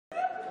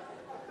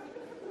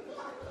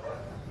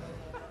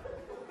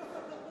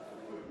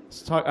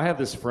I have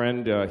this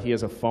friend, he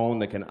has a phone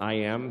that can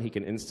IM, he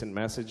can instant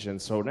message,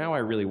 and so now I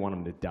really want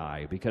him to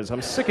die because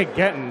I'm sick of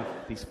getting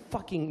these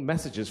fucking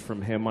messages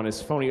from him on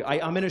his phone.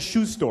 I'm in a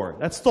shoe store.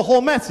 That's the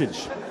whole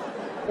message.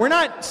 We're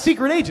not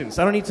secret agents.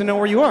 I don't need to know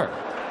where you are.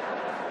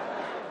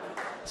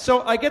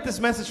 So I get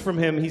this message from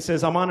him. He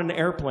says, I'm on an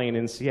airplane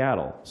in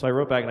Seattle. So I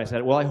wrote back and I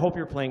said, well, I hope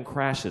your plane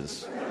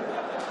crashes.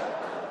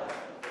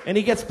 And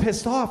he gets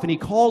pissed off and he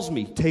calls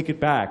me, take it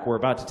back, we're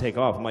about to take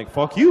off. I'm like,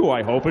 fuck you,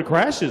 I hope it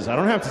crashes. I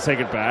don't have to take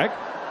it back.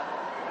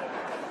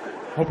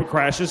 Hope it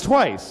crashes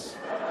twice.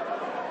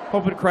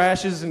 Hope it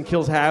crashes and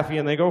kills Haffy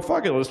and they go,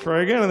 fuck it, let's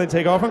try again, and they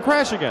take off and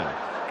crash again.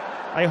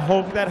 I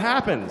hope that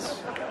happens.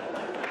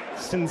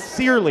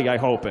 Sincerely, I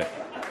hope it.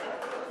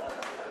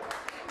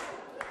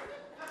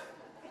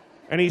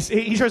 And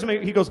he tries to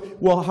make, he goes,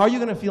 well, how are you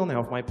going to feel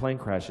now if my plane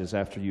crashes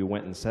after you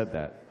went and said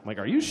that? I'm like,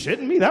 are you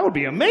shitting me? That would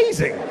be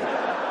amazing.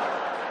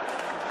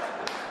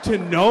 To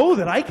know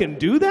that I can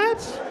do that?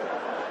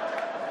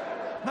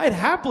 I'd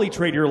happily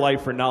trade your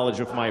life for knowledge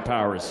of my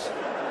powers.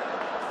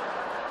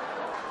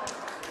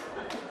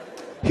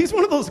 He's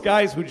one of those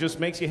guys who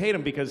just makes you hate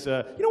him because, you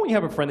know when you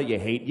have a friend that you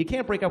hate, you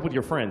can't break up with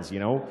your friends, you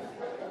know?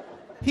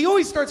 He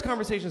always starts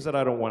conversations that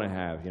I don't want to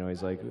have. You know,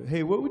 he's like,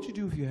 hey, what would you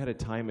do if you had a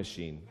time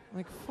machine? I'm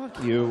like,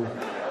 fuck you.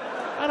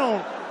 I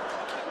don't...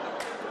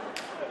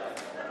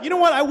 You know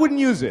what? I wouldn't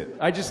use it.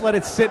 I just let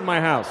it sit in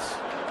my house.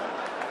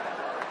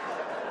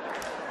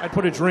 I'd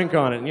put a drink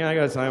on it, and yeah, I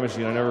got a time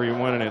machine. I never even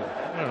wanted it.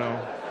 I don't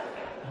know.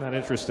 I'm not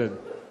interested.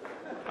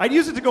 I'd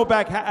use it to go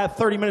back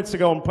 30 minutes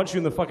ago and punch you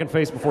in the fucking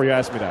face before you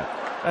asked me that.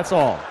 That's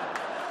all.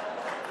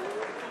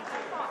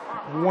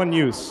 One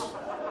use.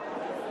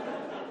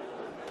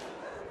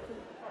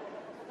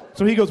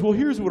 So he goes, well,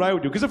 here's what I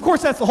would do. Because of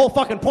course that's the whole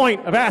fucking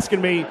point of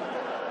asking me,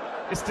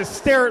 is to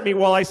stare at me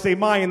while I say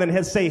mine and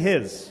then say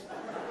his.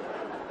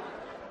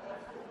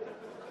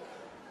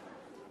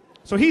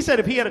 So he said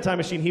if he had a time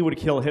machine, he would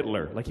kill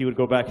Hitler. Like he would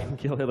go back and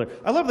kill Hitler.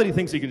 I love that he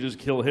thinks he can just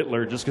kill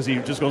Hitler just because he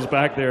just goes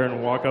back there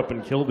and walk up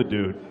and kill the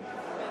dude.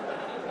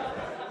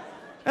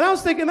 And I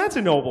was thinking, that's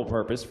a noble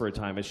purpose for a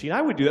time machine.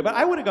 I would do that, but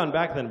I would have gone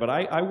back then, but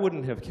I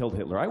wouldn't have killed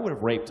Hitler. I would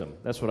have raped him.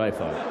 That's what I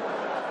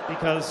thought.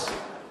 Because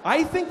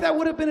I think that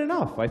would have been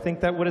enough. I think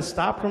that would have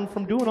stopped him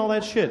from doing all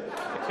that shit.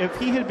 If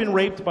he had been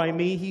raped by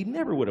me, he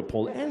never would have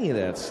pulled any of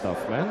that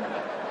stuff, man.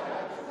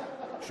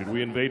 Should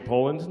we invade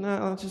Poland? No,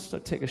 I'll just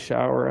take a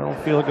shower. I don't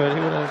feel good.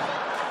 He would have...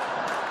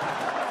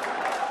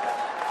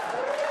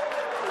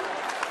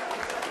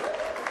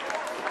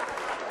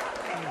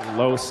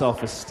 Low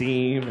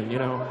self-esteem and, you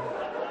know...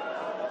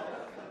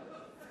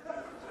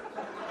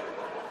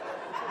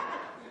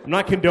 I'm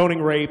not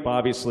condoning rape,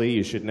 obviously.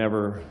 You should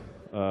never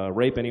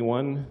rape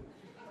anyone.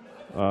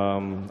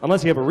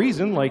 Unless you have a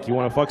reason, like you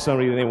want to fuck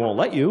somebody and they won't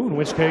let you, in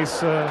which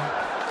case,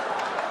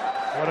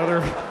 what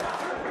other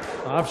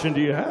option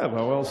do you have?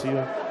 How else are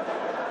you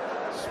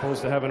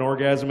supposed to have an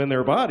orgasm in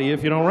their body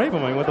if you don't rape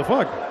them? I mean, what the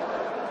fuck?